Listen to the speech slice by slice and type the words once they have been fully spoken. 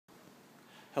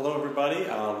Hello everybody,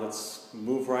 let's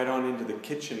move right on into the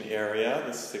kitchen area.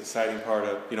 This is the exciting part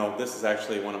of, this is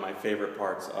actually one of my favorite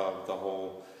parts of the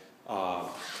whole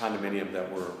condominium that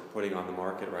we're putting on the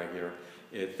market right here.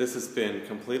 This has been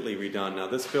completely redone. Now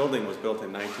this building was built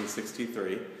in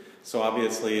 1963, so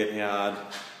obviously it had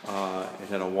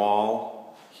a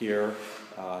wall here,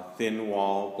 thin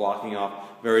wall blocking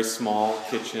off, very small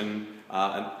kitchen,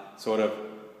 and sort of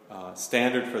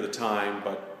standard for the time,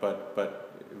 but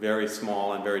very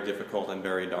small and very difficult and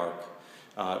very dark.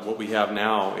 What we have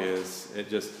now is,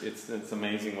 it's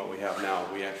amazing what we have now.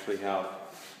 We actually have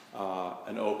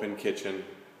an open kitchen.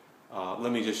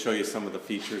 Let me just show you some of the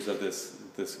features of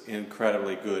this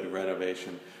incredibly good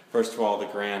renovation. First of all, the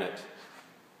granite.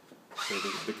 So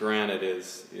the granite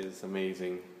is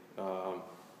amazing. Let's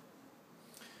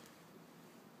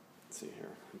see here.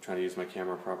 I'm trying to use my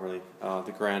camera properly.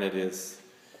 The granite is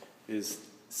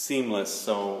seamless,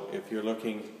 so if you're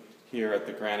looking here at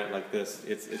the granite like this,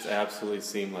 it's absolutely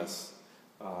seamless.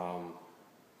 Go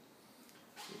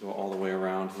all the way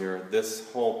around here. This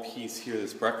whole piece here,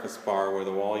 this breakfast bar where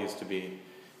the wall used to be,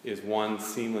 is one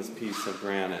seamless piece of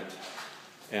granite.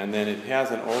 And then it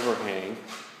has an overhang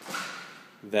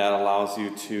that allows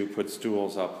you to put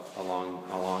stools up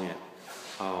along it.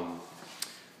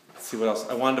 Let's see what else.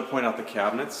 I wanted to point out the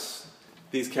cabinets.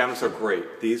 These cabinets are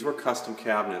great. These were custom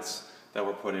cabinets that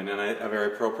were put in, and are very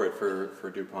appropriate for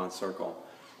Dupont Circle.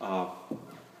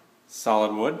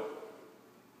 Solid wood.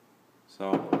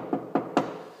 So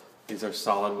these are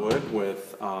solid wood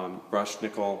with brushed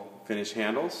nickel finish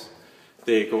handles.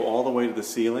 They go all the way to the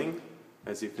ceiling,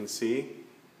 as you can see.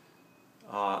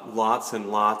 Lots and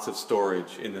lots of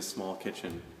storage in this small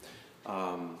kitchen.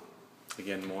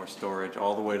 Again, more storage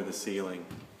all the way to the ceiling.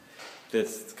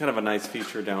 This is kind of a nice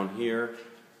feature down here.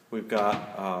 We've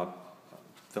got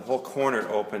the whole corner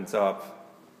opens up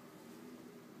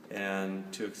and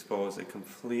to expose a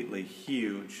completely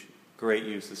huge, great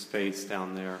use of space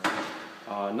down there.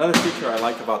 Another feature I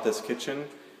like about this kitchen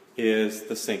is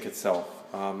the sink itself.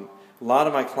 A lot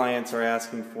of my clients are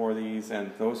asking for these,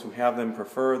 and those who have them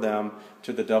prefer them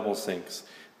to the double sinks,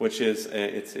 which is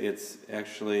it's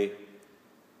actually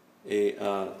a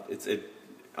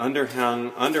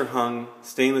underhung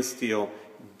stainless steel,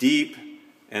 deep,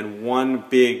 and one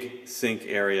big sink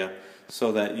area,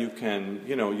 so that you can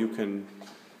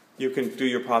do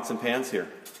your pots and pans here.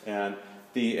 And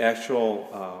the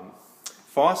actual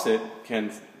faucet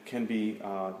can be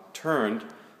turned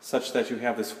such that you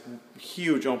have this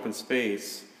huge open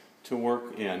space to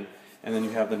work in, and then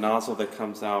you have the nozzle that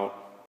comes out